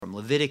from,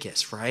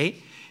 Leviticus, right?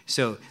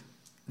 So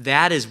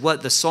that is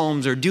what the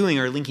Psalms are doing,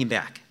 are linking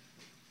back.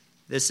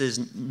 This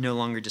is no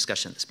longer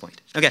discussion at this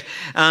point. Okay,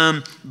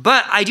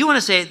 but I do want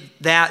to say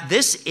that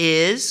this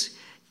is,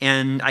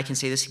 and I can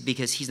say this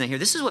because he's not here,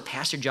 this is what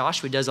Pastor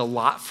Joshua does a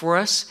lot for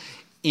us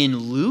in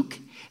Luke,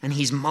 and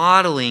he's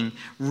modeling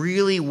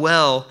really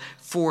well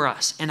for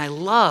us. And I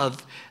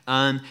love,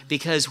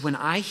 because when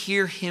I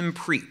hear him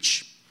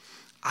preach,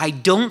 I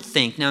don't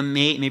think, now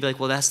maybe like,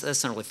 well,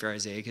 that's not really fair,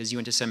 Isaiah, because you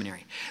went to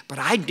seminary. But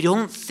I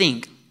don't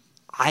think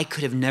I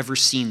could have never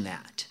seen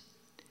that.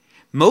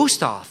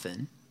 Most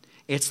often,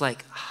 it's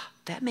like,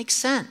 that makes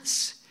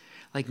sense.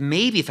 Like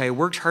maybe if I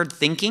worked hard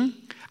thinking,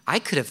 I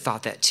could have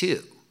thought that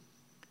too,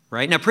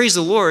 right? Now, praise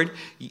the Lord,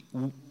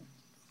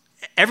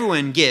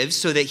 everyone gives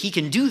so that he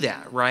can do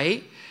that,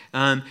 right?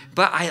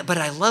 But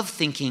I love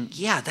thinking,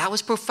 yeah, that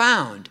was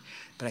profound.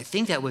 But I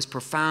think that was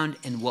profound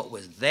in what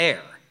was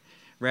there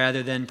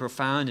rather than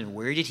profound in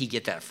where did he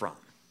get that from.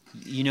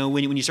 You know,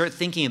 when you start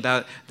thinking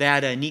about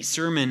that neat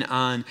sermon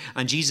on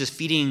Jesus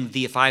feeding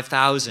the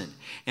 5,000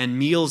 and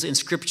meals in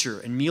Scripture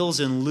and meals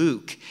in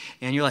Luke,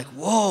 and you're like,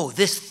 whoa,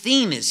 this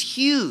theme is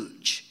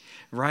huge,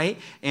 right?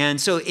 And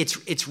so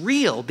it's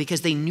real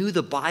because they knew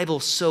the Bible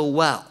so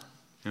well.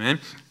 Amen?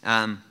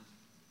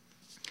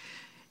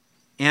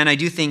 And I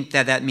do think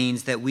that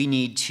means that we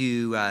need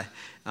to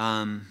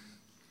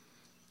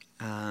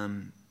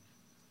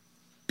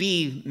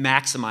be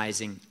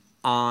maximizing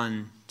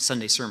on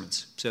Sunday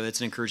sermons. So it's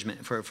an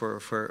encouragement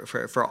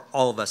for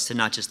all of us to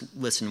not just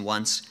listen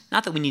once.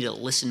 Not that we need to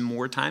listen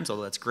more times,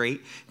 although that's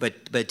great,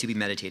 but to be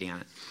meditating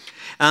on it.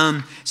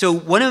 So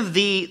one of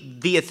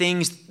the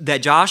things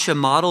that Joshua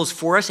models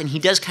for us, and he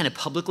does kind of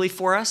publicly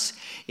for us,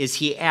 is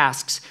he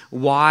asks,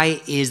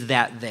 why is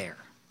that there?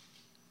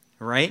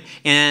 Right?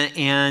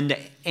 And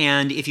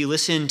if you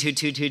listen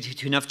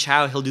to enough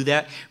Chow, he'll do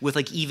that with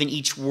like even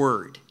each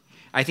word.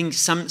 I think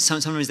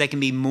sometimes that can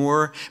be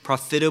more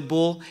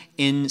profitable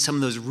in some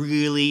of those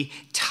really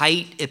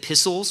tight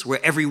epistles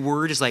where every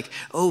word is like,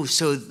 oh,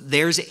 so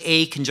there's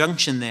a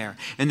conjunction there,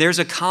 and there's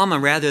a comma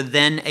rather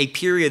than a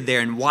period there,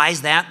 and why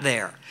is that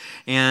there?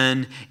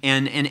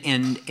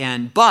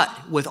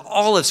 But with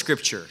all of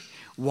Scripture,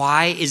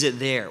 why is it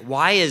there?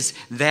 Why is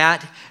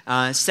that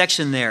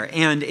section there?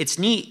 And it's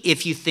neat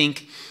if you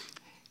think,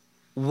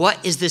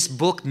 what is this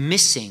book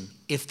missing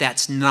if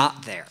that's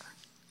not there?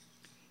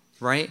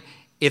 Right?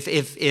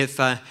 If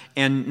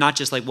and not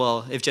just like,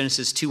 well, if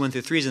Genesis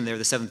 2:1-3 is in there,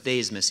 the seventh day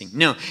is missing.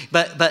 No,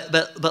 but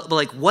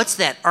like, what's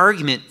that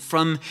argument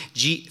from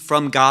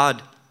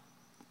God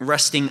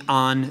resting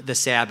on the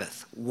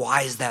Sabbath?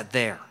 Why is that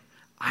there?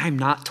 I'm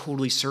not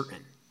totally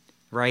certain,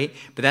 right?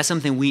 But that's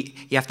something you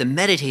have to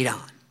meditate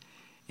on,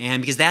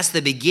 and because that's the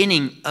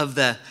beginning of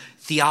the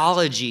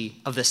theology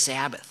of the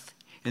Sabbath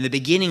and the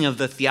beginning of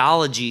the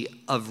theology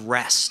of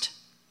rest,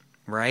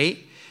 right?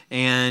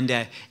 And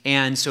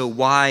so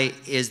why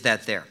is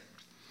that there?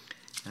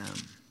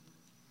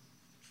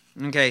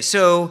 Okay,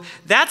 so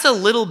that's a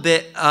little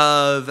bit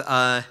of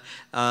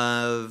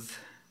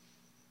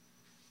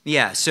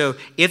so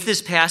if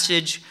this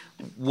passage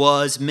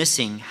was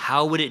missing,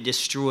 how would it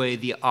destroy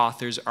the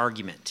author's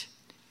argument?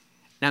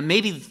 Now,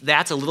 maybe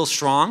that's a little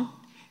strong,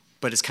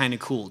 but it's kind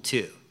of cool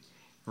too,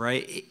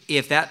 right?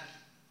 If that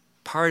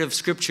part of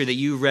Scripture that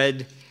you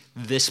read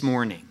this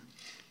morning,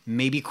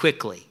 maybe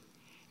quickly,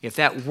 if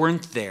that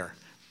weren't there,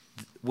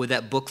 would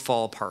that book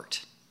fall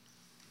apart?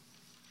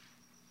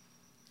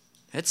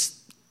 It's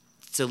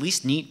at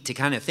least neat to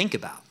kind of think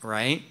about,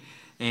 right?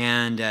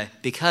 And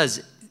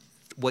because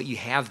what you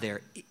have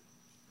there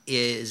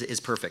is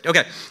perfect.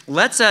 Okay,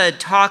 let's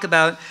talk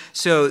about,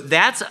 so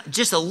that's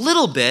just a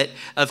little bit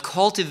of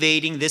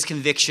cultivating this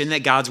conviction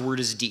that God's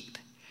word is deep.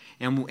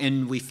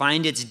 And we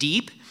find it's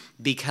deep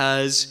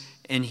because,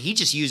 and he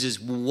just uses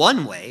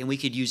one way, and we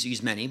could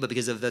use many, but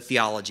because of the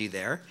theology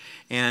there.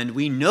 And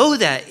we know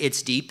that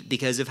it's deep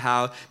because of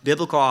how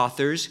biblical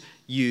authors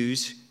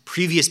use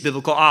previous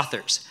biblical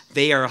authors.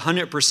 They are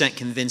 100%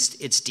 convinced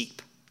it's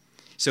deep.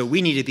 So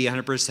we need to be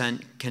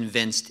 100%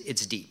 convinced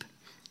it's deep.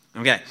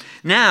 Okay,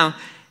 now,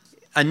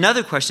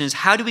 another question is,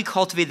 how do we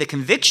cultivate the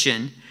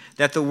conviction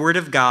that the Word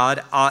of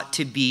God ought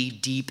to be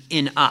deep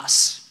in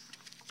us?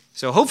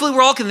 So hopefully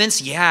we're all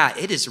convinced, yeah,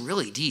 it is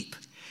really deep.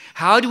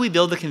 How do we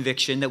build the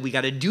conviction that we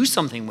got to do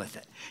something with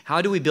it?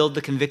 How do we build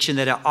the conviction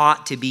that it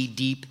ought to be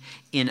deep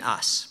in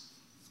us?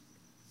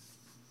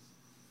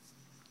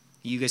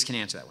 You guys can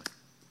answer that one.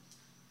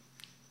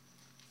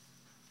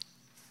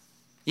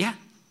 Yeah?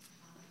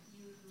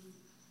 You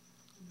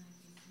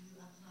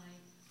apply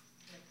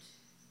that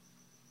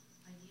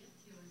idea,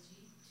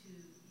 theology, to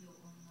your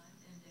own life,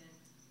 and then,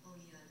 oh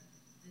yeah,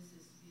 this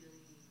is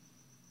really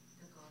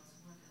the God's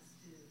want us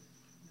to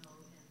know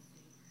and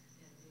think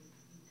and live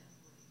in that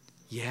way.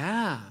 So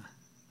Yeah.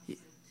 apply to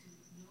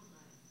your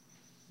life,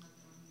 not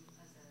only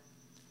as a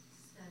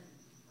study,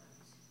 but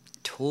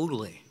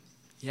Totally.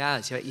 Yeah,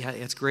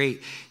 that's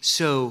great.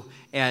 So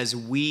as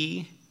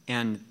we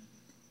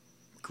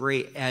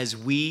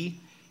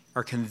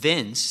are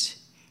convinced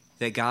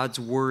that God's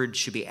word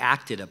should be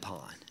acted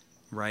upon,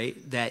 right?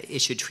 That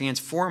it should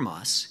transform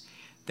us.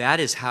 That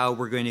is how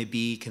we're going to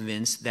be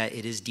convinced that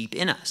it is deep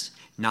in us,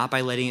 not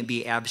by letting it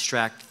be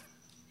abstract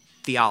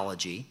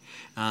theology,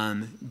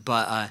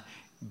 but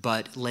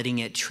letting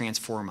it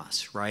transform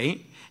us,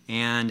 right?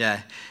 And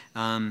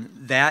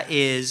that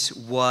is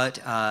what,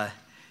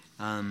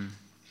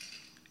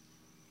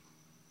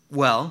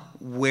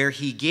 where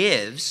he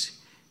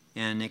gives,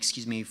 and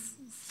excuse me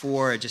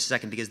for just a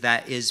second, because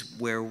that is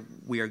where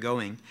we are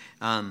going.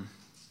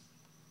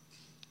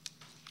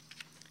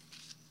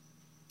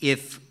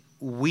 If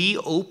we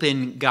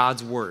open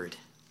God's word,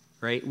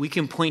 right, we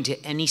can point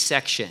to any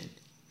section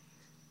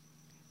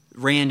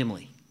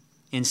randomly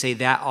and say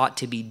that ought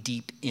to be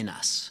deep in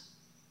us.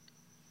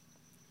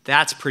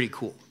 That's pretty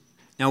cool.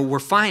 Now, we're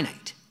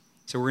finite,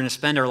 so we're going to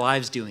spend our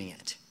lives doing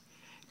it.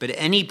 But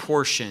any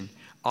portion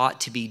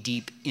ought to be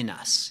deep in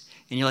us.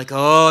 And you're like,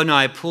 oh, no,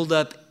 I pulled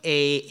up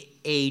a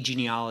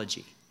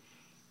genealogy.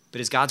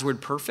 But is God's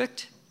word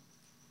perfect?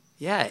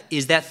 Yeah.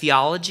 Is that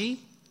theology?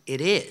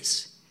 It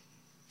is.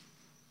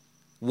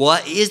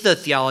 What is the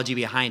theology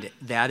behind it?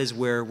 That is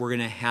where we're going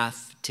to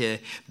have to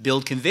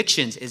build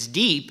convictions. It's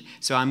deep,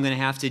 so I'm going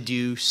to have to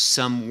do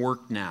some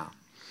work now.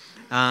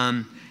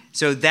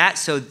 So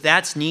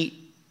that's neat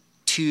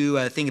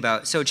to think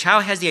about. So Chow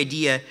has the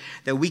idea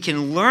that we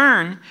can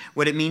learn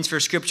what it means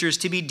for scriptures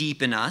to be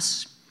deep in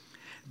us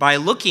by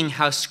looking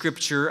how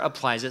scripture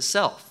applies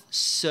itself.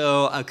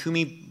 So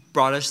Kumi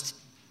brought us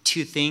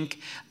to think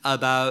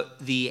about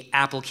the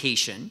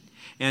application.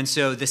 And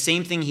so the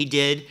same thing he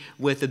did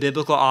with the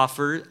biblical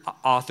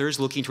authors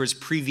looking towards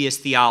previous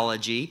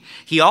theology,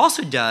 he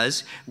also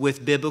does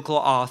with biblical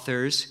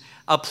authors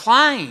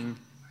applying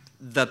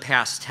the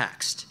past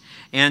text.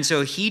 And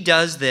so he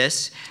does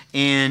this,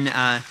 and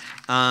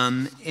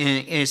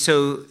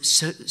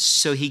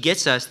so he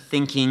gets us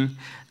thinking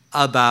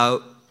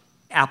about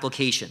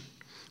application.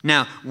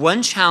 Now,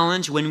 one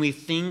challenge when we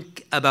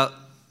think about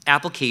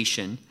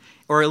application,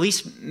 or at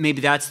least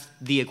maybe that's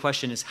the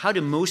question, is how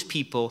do most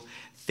people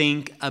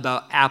think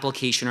about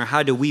application, or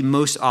how do we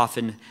most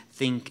often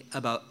think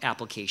about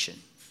application?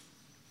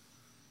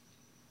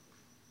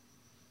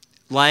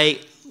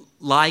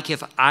 Like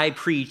if I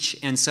preach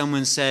and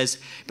someone says,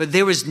 but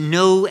there was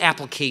no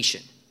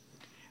application,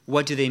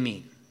 what do they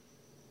mean?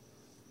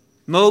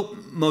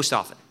 Most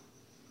often.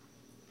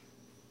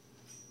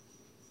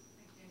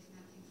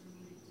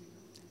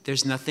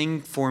 There's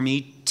nothing for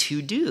me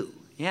to do.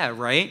 Yeah,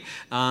 right?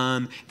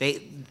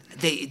 They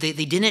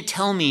didn't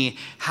tell me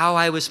how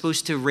I was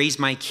supposed to raise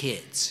my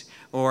kids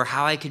or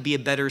how I could be a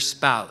better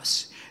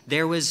spouse.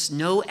 There was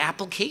no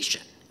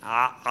application.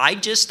 I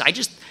just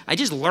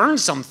learned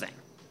something.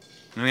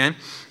 Okay?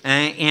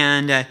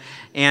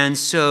 And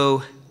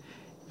so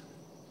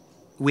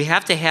we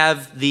have to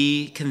have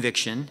the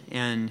conviction,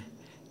 and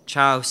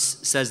Chow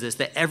says this,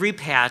 that every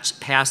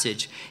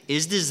passage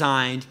is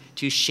designed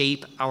to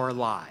shape our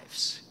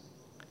lives.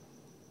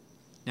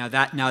 Now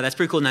that's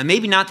pretty cool. Now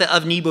maybe not the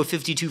of Nebo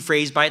 52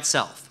 phrase by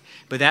itself,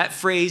 but that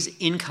phrase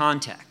in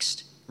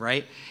context,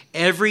 right?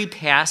 Every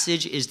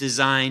passage is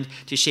designed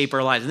to shape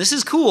our lives. And this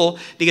is cool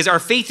because our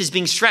faith is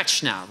being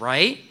stretched now,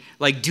 right?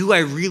 Like, do I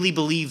really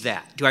believe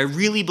that? Do I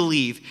really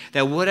believe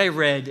that what I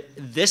read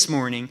this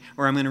morning,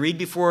 or I'm going to read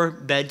before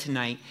bed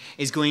tonight,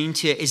 is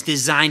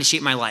designed to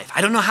shape my life?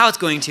 I don't know how it's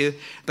going to,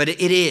 but it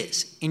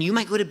is. And you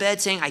might go to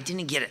bed saying, I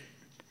didn't get it.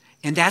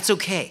 And that's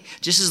okay,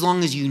 just as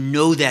long as you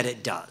know that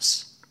it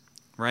does.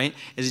 Right?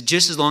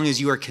 Just as long as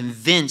you are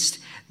convinced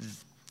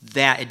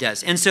that it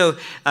does. And so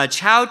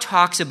Chow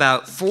talks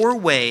about 4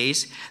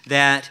 ways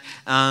that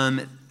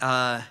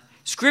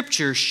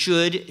Scripture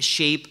should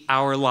shape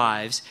our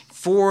lives,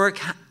 4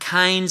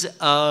 kinds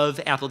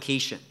of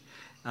application.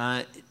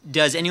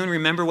 Does anyone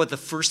remember what the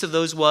first of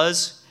those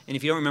was? And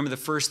if you don't remember the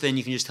first, then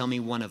you can just tell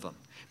me one of them.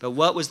 But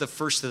what was the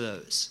first of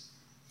those?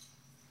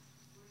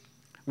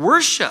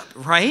 Worship,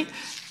 right?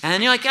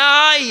 And you're like,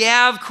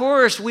 yeah, of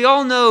course. We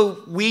all know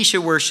we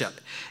should worship.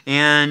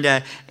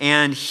 And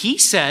he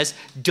says,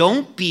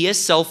 don't be a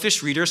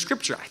selfish reader of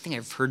Scripture. I think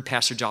I've heard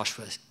Pastor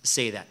Joshua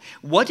say that.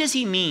 What does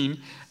he mean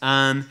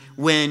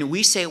when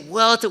we say,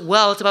 well,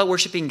 it's about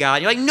worshiping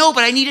God? You're like, no,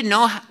 but I need to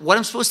know what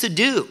I'm supposed to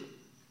do.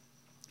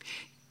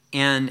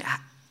 And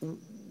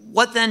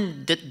what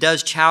then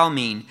does Chow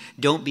mean,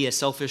 don't be a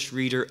selfish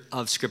reader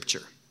of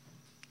Scripture,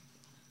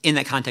 in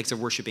that context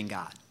of worshiping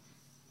God?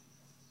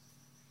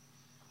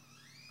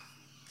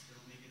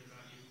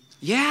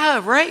 Yeah,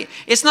 right.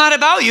 It's not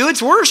about you,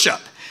 it's worship,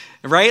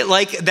 right?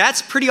 Like,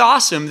 that's pretty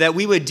awesome that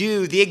we would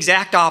do the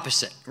exact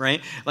opposite,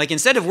 right? Like,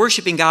 instead of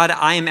worshiping God,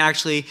 I am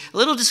actually a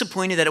little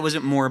disappointed that it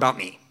wasn't more about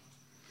me.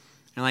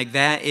 And like,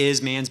 that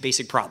is man's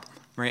basic problem,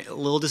 right? A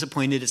little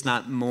disappointed it's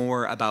not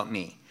more about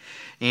me.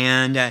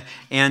 And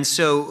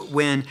so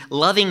when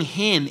loving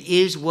him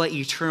is what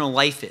eternal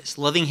life is,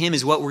 loving him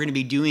is what we're going to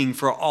be doing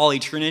for all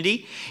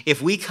eternity, if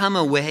we come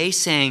away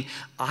saying,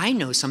 I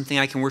know something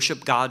I can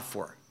worship God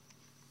for,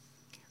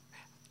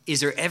 is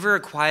there ever a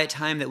quiet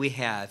time that we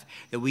have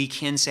that we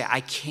can say,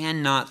 I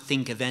cannot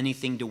think of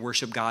anything to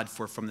worship God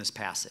for from this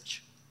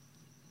passage?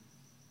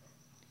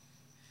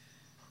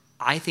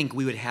 I think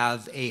we would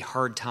have a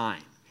hard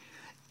time.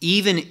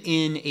 Even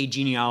in a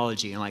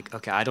genealogy, and like,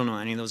 okay, I don't know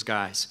any of those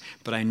guys,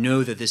 but I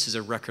know that this is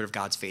a record of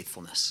God's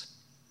faithfulness.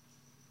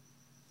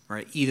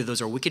 Right? Either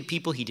those are wicked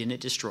people he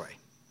didn't destroy,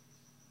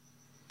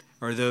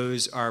 or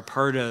those are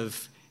part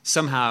of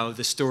somehow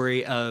the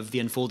story of the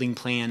unfolding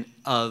plan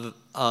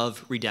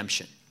of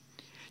redemption.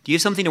 Do you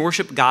have something to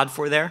worship God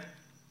for there?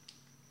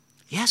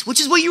 Yes,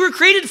 which is what you were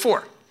created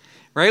for,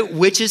 right?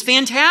 Which is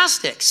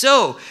fantastic.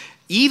 So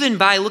even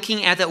by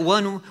looking at that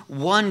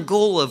one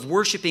goal of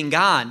worshiping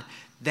God,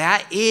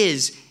 that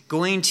is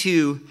going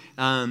to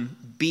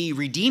be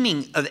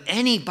redeeming of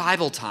any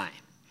Bible time.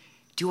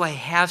 Do I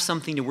have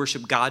something to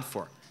worship God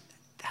for?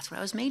 That's what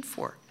I was made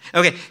for.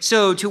 Okay,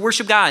 so to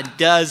worship God,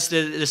 does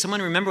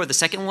someone remember what the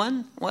second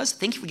one was?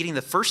 Thank you for getting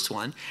the first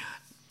one.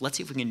 Let's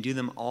see if we can do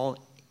them all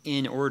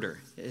in order.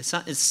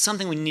 It's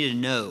something we need to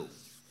know.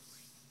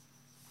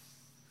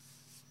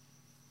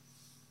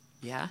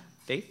 Yeah,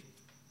 Faith?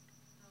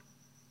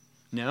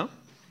 No?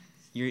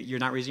 You're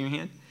not raising your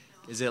hand?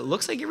 Because it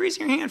looks like you're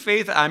raising your hand,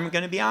 Faith. I'm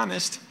going to be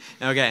honest.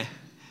 Okay.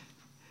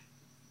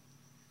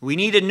 We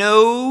need to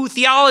know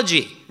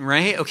theology,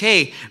 right?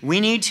 Okay, we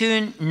need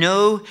to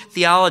know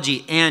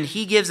theology. And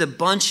he gives a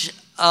bunch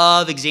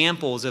of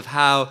examples of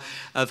how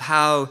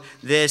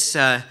this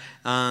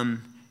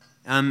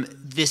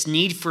this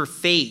need for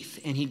faith.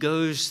 And he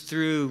goes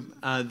through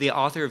the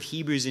author of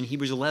Hebrews in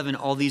Hebrews 11,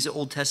 all these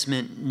Old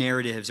Testament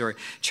narratives. Or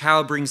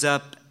Child brings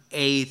up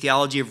a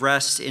theology of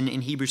rest in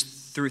Hebrews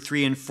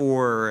 3 and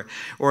 4.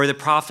 Or the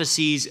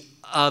prophecies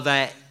of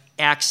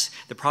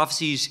the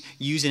prophecies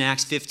used in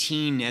Acts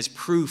 15 as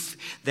proof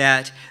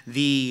that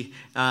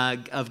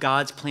of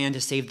God's plan to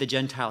save the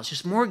Gentiles.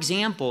 Just more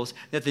examples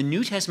that the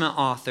New Testament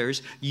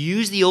authors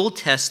use the Old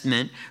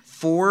Testament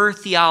for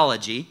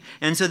theology.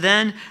 And so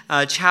then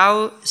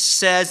Chow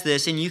says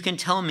this, and you can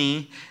tell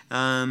me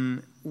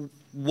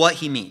what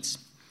he means.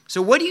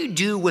 So what do you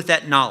do with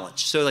that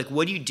knowledge? So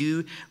what do you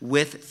do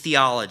with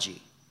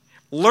theology?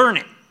 Learn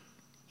it,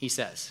 he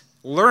says.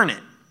 Learn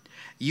it.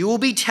 You will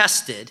be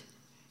tested.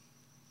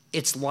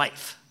 It's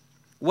life.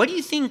 What do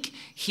you think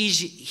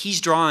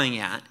he's drawing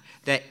at?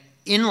 That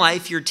in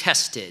life you're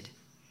tested.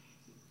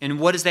 And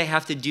what does that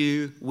have to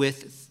do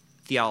with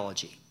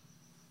theology?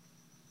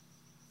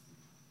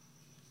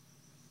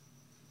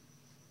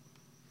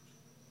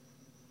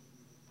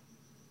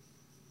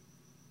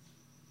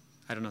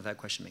 I don't know if that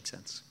question makes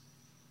sense.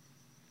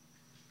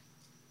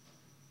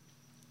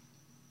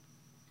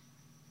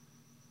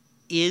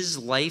 Is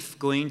life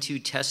going to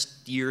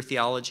test your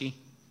theology?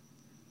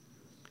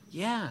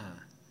 Yeah.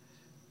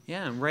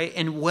 Yeah, right.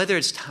 And whether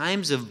it's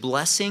times of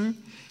blessing,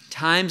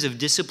 times of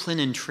discipline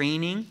and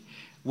training,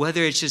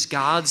 whether it's just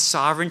God's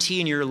sovereignty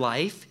in your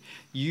life,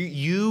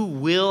 you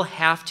will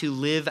have to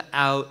live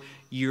out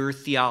your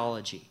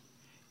theology.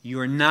 You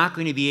are not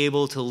going to be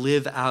able to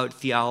live out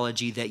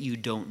theology that you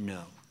don't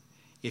know.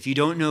 If you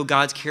don't know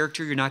God's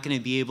character, you're not going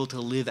to be able to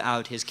live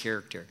out his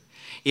character.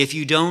 If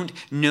you don't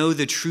know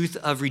the truth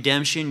of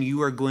redemption,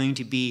 you are going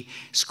to be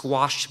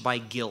squashed by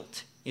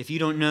guilt. If you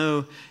don't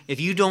know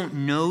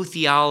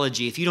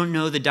theology, if you don't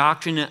know the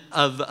doctrine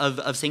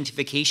of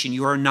sanctification,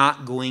 you are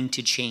not going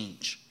to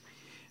change,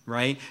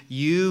 right?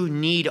 You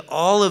need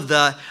all of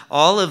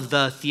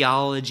the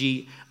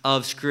theology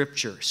of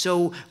Scripture.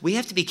 So we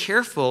have to be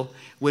careful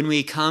when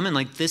we come, and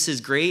this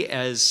is great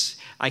as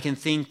I can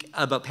think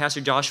about Pastor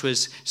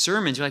Joshua's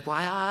sermons. You're like, well,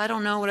 I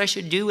don't know what I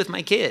should do with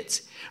my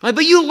kids. I'm like,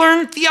 but you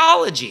learn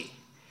theology,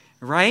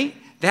 right?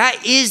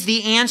 That is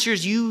the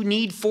answers you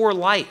need for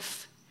life.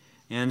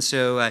 And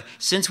so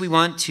since we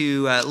want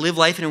to live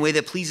life in a way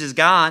that pleases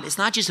God, it's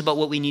not just about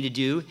what we need to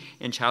do,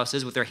 and Chow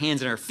says, with our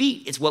hands and our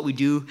feet. It's what we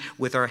do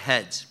with our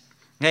heads.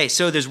 Okay,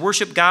 so there's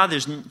worship God,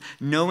 there's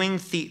knowing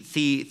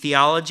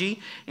theology,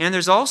 and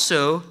there's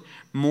also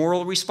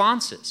moral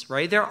responses,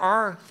 right? There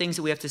are things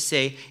that we have to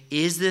say,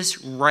 is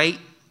this right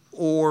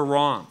or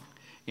wrong?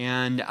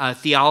 And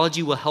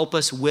theology will help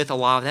us with a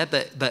lot of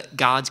that, but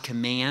God's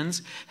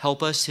commands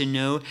help us to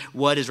know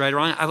what is right or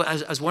wrong.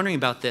 I was wondering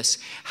about this.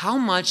 How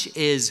much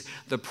is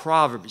the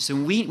Proverbs,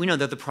 and we know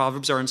that the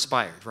Proverbs are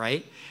inspired,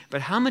 right?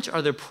 But how much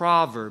are the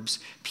Proverbs,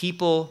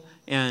 people,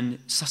 and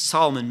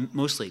Solomon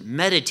mostly,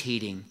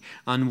 meditating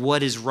on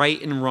what is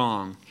right and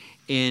wrong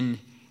in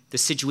the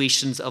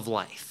situations of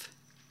life?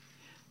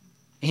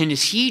 And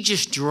is he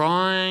just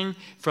drawing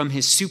from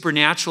his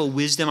supernatural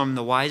wisdom? I'm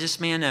the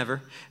wisest man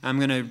ever. I'm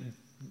going to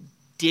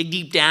dig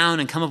deep down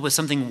and come up with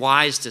something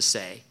wise to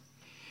say?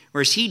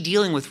 Or is he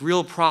dealing with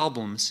real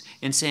problems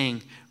and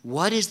saying,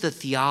 what is the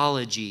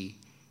theology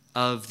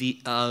of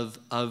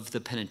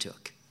the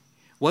Pentateuch?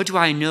 What do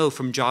I know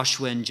from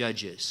Joshua and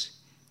Judges?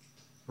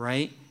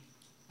 Right?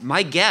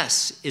 My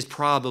guess is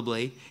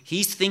probably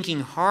he's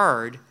thinking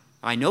hard.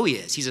 I know he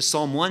is. He's a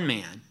Psalm 1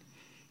 man.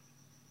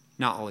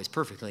 Not always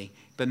perfectly,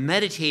 but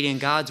meditating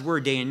God's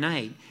word day and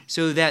night,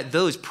 so that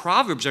those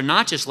Proverbs are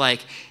not just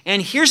like,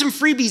 and here's some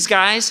freebies,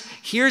 guys.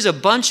 Here's a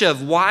bunch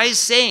of wise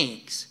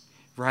sayings,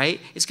 right?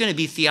 It's going to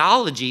be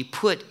theology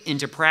put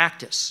into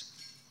practice,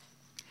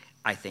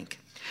 I think.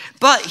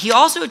 But he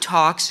also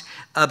talks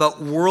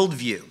about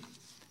worldview.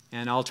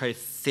 And I'll try to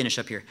finish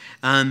up here.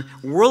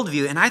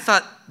 Worldview, and I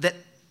thought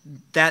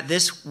that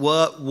this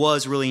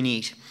was really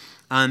neat.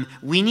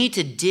 We need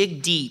to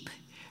dig deep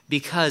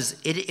because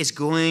it is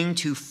going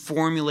to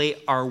formulate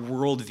our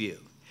worldview,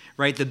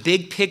 right? The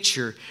big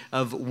picture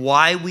of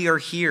why we are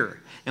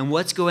here and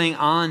what's going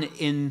on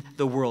in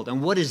the world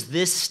and what is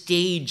this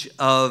stage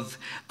of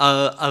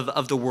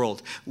the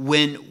world.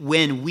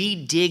 When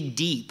we dig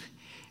deep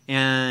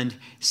and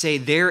say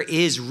there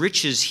is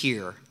riches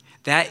here,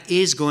 that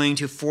is going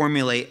to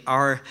formulate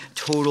our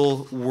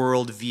total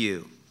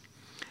worldview.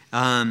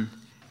 And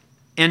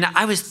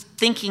I was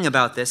thinking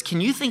about this.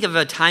 Can you think of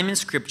a time in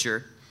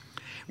Scripture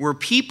where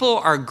people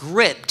are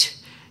gripped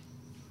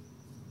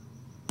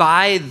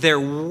by their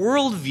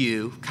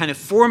worldview, kind of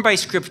formed by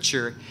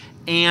Scripture,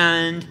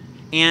 and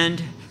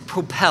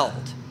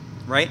propelled,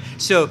 right?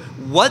 So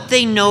what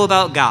they know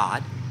about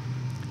God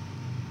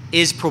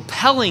is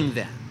propelling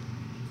them,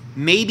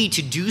 maybe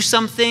to do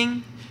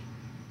something.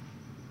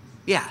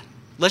 Yeah,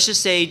 let's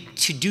just say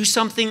to do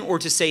something or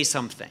to say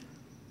something,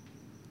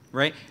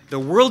 right? The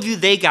worldview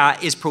they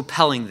got is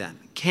propelling them.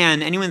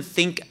 Can anyone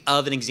think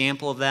of an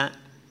example of that? A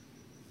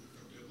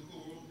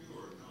biblical worldview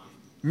or a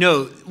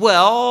non? No.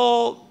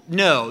 Well,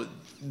 no.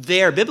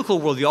 Their biblical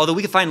worldview, although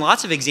we can find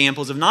lots of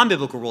examples of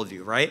non-biblical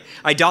worldview, right?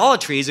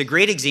 Idolatry is a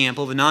great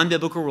example of a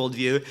non-biblical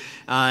worldview,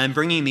 and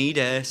bringing me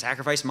to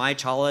sacrifice my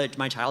child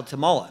to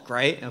Moloch,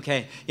 right?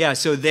 Okay, yeah.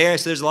 So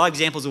there's a lot of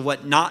examples of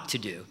what not to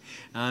do,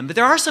 but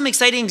there are some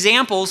exciting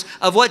examples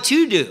of what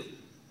to do.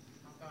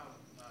 How about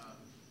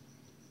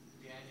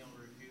Daniel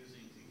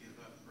refusing to give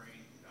up praying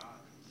to God?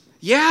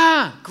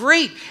 Yeah,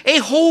 great. A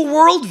whole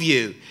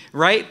worldview,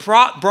 right?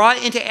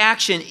 Brought into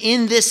action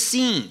in this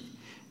scene.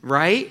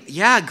 Right?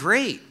 Yeah,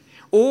 great.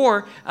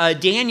 Or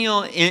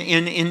Daniel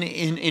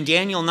in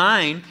Daniel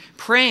 9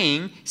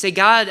 praying, say,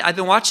 God, I've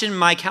been watching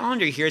my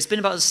calendar here. It's been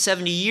about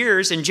 70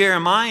 years. And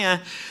Jeremiah,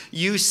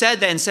 you said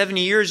that in 70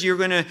 years you're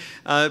going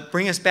to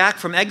bring us back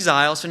from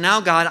exile. So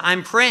now, God,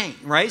 I'm praying,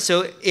 right?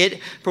 So it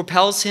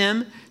propels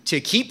him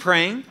to keep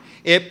praying.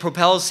 It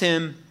propels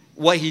him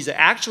what he's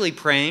actually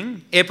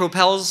praying. It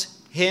propels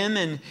him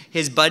and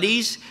his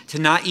buddies to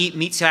not eat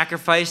meat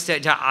sacrificed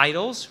to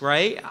idols,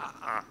 right?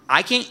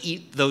 I can't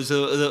eat those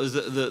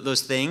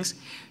things.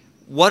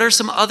 What are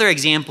some other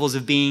examples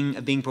of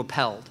being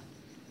propelled,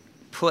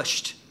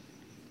 pushed,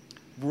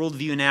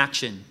 worldview in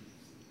action,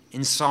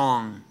 in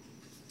song?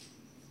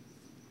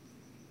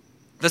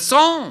 The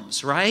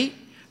Psalms, right?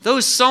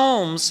 Those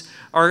songs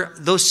are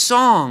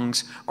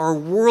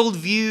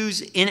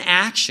worldviews in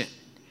action,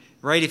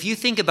 right? If you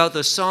think about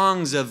the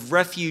songs of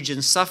refuge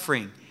and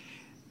suffering,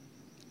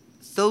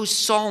 those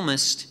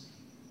psalmists,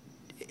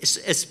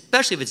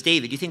 especially if it's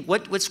David, you think,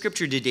 what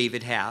scripture did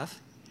David have?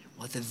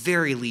 Well, at the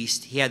very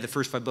least, he had the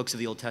first 5 books of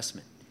the Old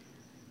Testament.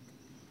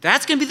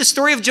 That's going to be the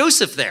story of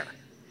Joseph there,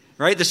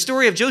 right? The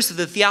story of Joseph,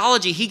 the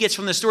theology he gets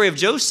from the story of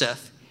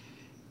Joseph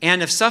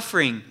and of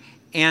suffering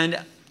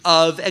and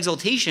of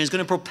exaltation is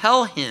going to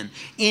propel him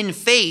in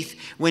faith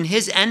when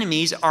his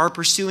enemies are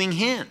pursuing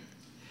him,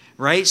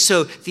 right?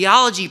 So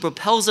theology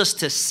propels us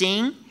to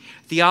sing.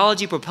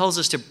 Theology propels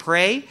us to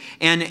pray.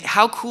 And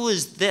how cool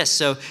is this?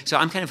 So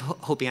I'm kind of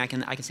hoping I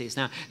can say this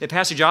now. That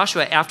Pastor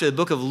Joshua, after the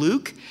book of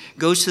Luke,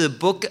 goes to the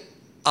book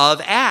of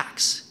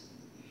Acts,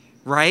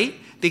 right?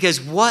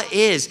 Because what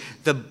is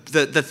the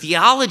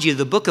theology of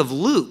the book of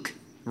Luke,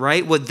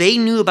 right? What they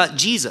knew about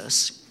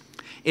Jesus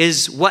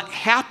is what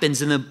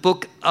happens in the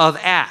book of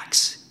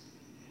Acts,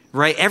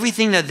 right?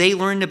 Everything that they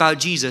learned about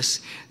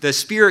Jesus, the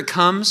Spirit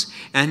comes,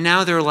 and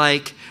now they're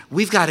like,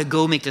 we've got to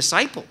go make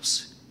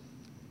disciples.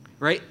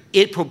 Right?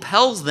 It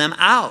propels them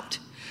out.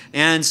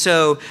 And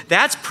so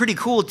that's pretty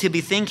cool to be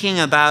thinking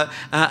about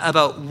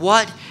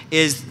what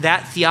is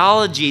that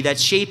theology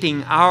that's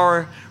shaping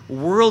our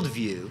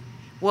worldview.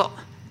 Well,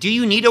 do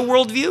you need a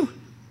worldview?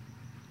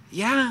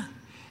 Yeah.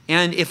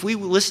 And if we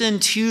listen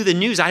to the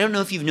news, I don't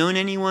know if you've known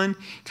anyone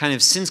kind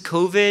of since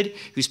COVID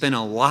who spent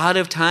a lot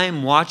of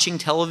time watching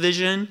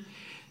television.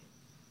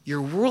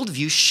 Your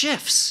worldview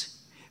shifts,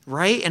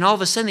 right? And all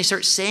of a sudden they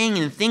start saying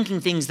and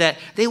thinking things that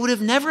they would have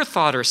never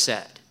thought or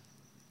said.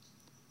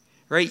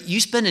 Right? You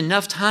spend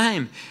enough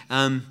time.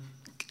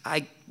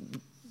 I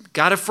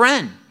got a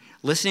friend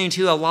listening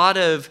to a lot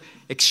of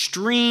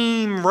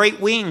extreme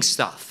right-wing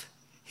stuff.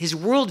 His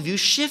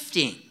worldview's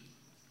shifting.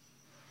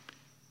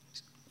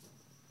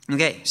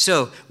 Okay,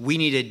 so we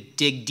need to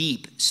dig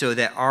deep so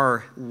that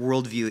our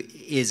worldview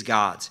is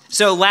God's.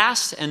 So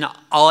last, and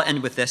I'll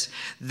end with this,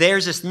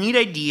 there's this neat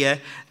idea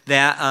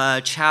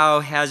that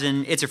Chow has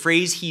it's a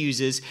phrase he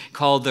uses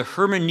called the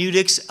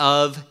hermeneutics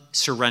of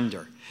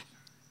surrender.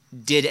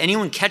 Did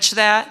anyone catch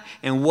that?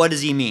 And what does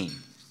he mean?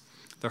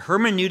 The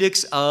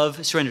hermeneutics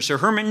of surrender. So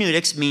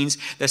hermeneutics means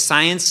the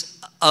science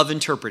of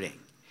interpreting.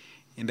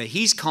 But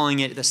he's calling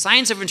it the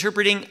science of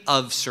interpreting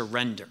of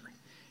surrender.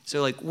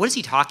 So what is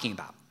he talking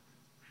about?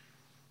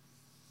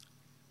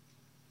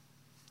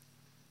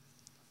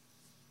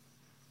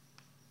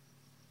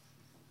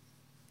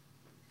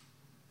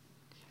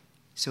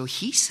 So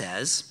he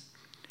says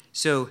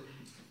So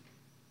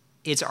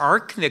it's our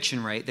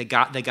conviction, right, that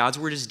God's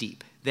word is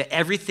deep, that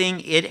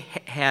everything it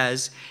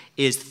has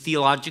is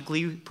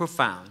theologically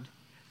profound,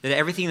 that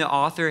everything the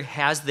author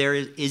has there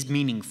is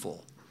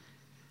meaningful.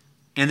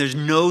 And there's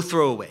no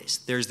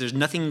throwaways. There's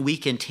nothing we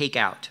can take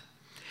out.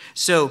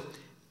 So,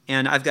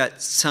 and I've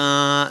got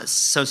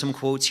some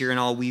quotes here, and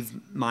I'll weave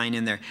mine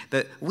in there.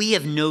 But we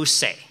have no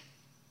say,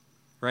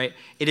 right?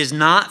 It is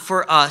not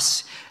for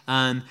us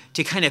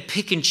to kind of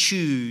pick and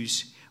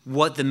choose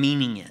what the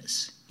meaning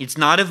is. It's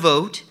not a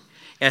vote.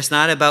 It's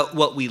not about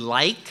what we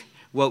like,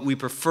 what we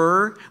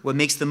prefer, what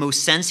makes the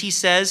most sense, he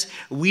says.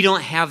 We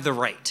don't have the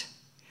right.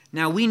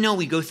 Now, we know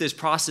we go through this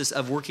process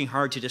of working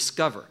hard to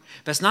discover,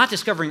 but it's not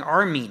discovering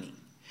our meaning.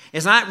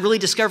 It's not really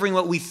discovering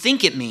what we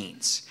think it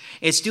means.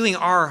 It's doing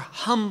our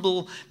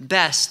humble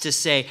best to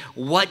say,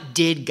 what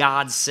did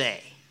God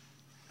say?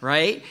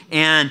 Right?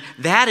 And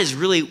that is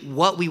really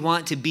what we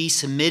want to be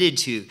submitted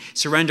to,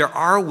 surrender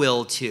our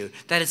will to.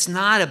 That it's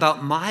not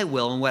about my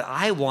will and what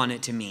I want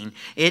it to mean.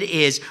 It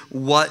is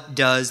what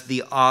does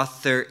the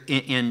author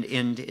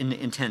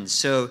intend.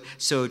 So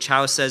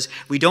Chow says,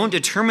 we don't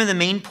determine the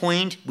main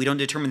point. We don't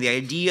determine the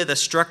idea, the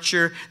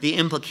structure, the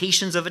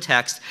implications of a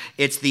text.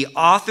 It's the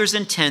author's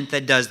intent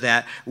that does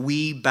that.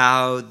 We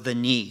bow the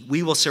knee.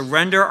 We will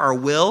surrender our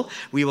will.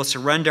 We will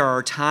surrender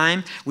our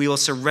time. We will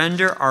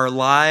surrender our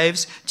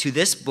lives to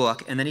this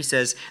book. And then he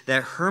says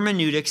that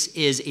hermeneutics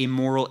is a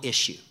moral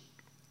issue,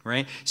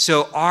 right?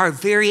 So our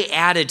very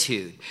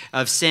attitude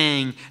of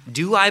saying,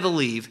 do I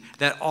believe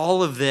that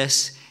all of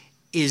this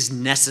is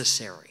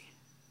necessary?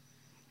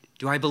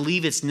 Do I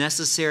believe it's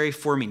necessary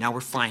for me? Now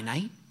we're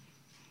finite.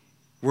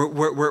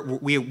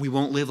 We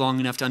won't live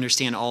long enough to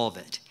understand all of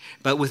it.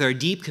 But with our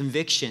deep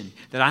conviction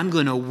that I'm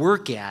going to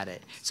work at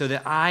it so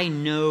that I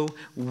know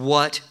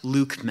what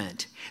Luke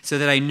meant, so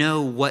that I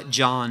know what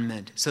John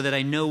meant, so that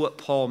I know what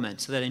Paul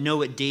meant, so that I know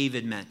what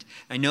David meant,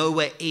 I know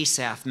what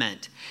Asaph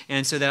meant,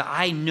 and so that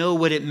I know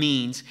what it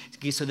means,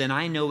 so then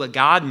I know what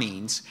God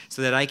means,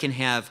 so that I can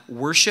have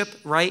worship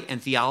right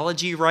and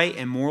theology right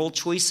and moral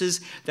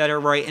choices that are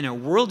right and a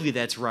worldview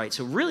that's right.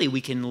 So really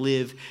we can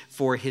live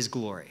for his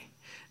glory.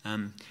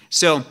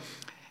 So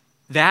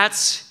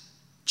that's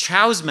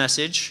Chow's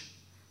message,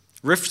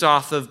 riffed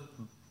off of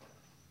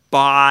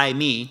by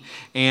me,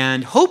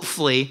 and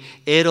hopefully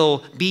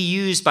it'll be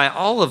used by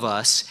all of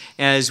us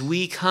as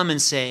we come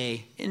and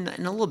say, in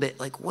a little bit,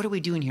 like, what are we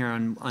doing here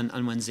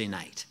on Wednesday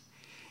night?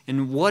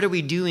 And what are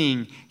we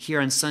doing here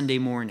on Sunday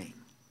morning?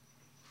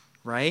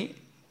 Right?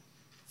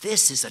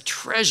 This is a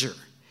treasure.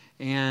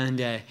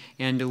 And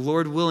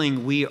Lord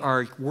willing, we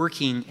are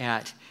working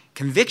at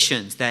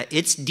convictions that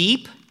it's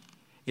deep,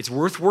 it's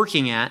worth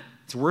working at,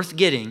 it's worth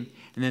getting,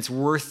 and it's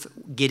worth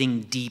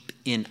getting deep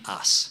in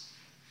us.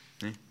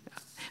 Okay?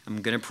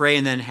 I'm going to pray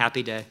and then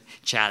happy to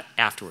chat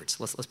afterwards.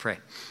 Let's pray.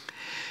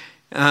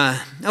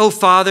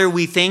 Father,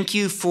 we thank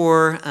you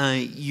for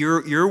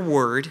your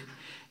word,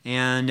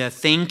 and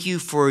thank you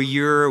for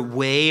your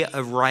way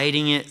of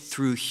writing it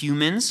through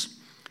humans.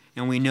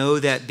 And we know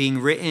that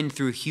being written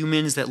through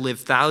humans that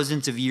lived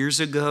thousands of years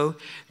ago,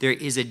 there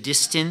is a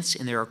distance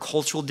and there are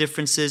cultural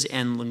differences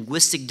and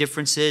linguistic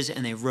differences,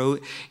 and they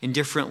wrote in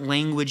different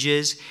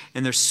languages,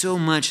 and there's so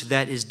much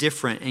that is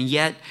different. And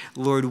yet,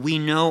 Lord, we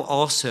know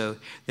also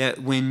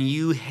that when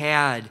you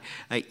had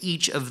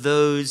each of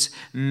those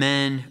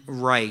men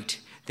write,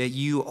 that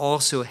you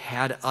also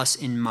had us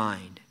in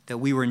mind. That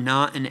we were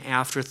not an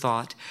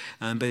afterthought,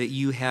 but that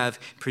you have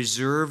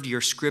preserved your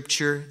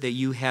scripture, that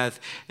you have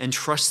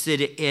entrusted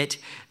it,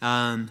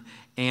 and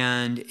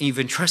you've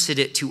entrusted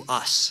it to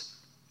us.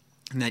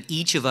 And that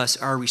each of us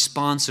are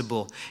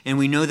responsible. And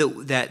we know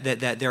that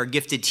there are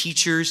gifted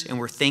teachers, and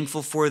we're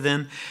thankful for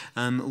them,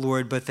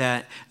 Lord, but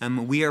that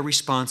we are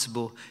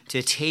responsible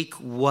to take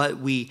what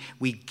we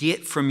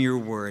get from your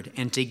word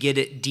and to get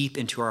it deep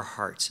into our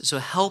hearts. So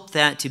help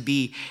that to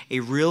be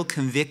a real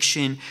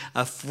conviction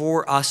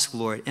for us,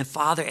 Lord. And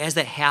Father, as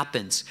that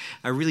happens,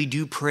 I really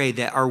do pray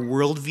that our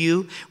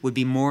worldview would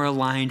be more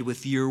aligned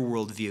with your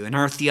worldview, and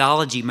our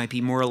theology might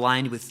be more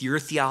aligned with your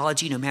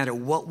theology, no matter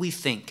what we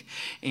think,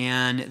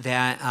 and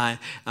that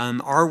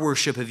our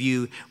worship of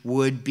you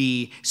would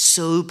be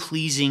so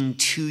pleasing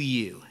to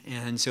you.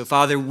 And so,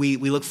 Father, we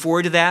look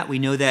forward to that. We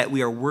know that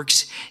we are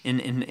works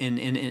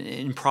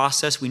in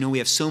process. We know we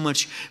have so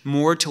much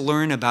more to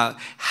learn about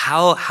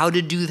how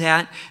to do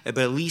that. But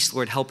at least,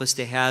 Lord, help us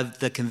to have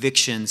the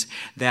convictions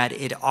that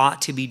it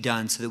ought to be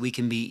done, so that we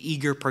can be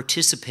eager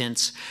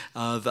participants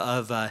of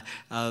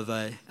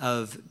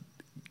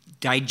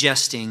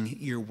digesting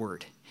your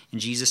word. In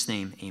Jesus'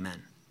 name,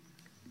 amen.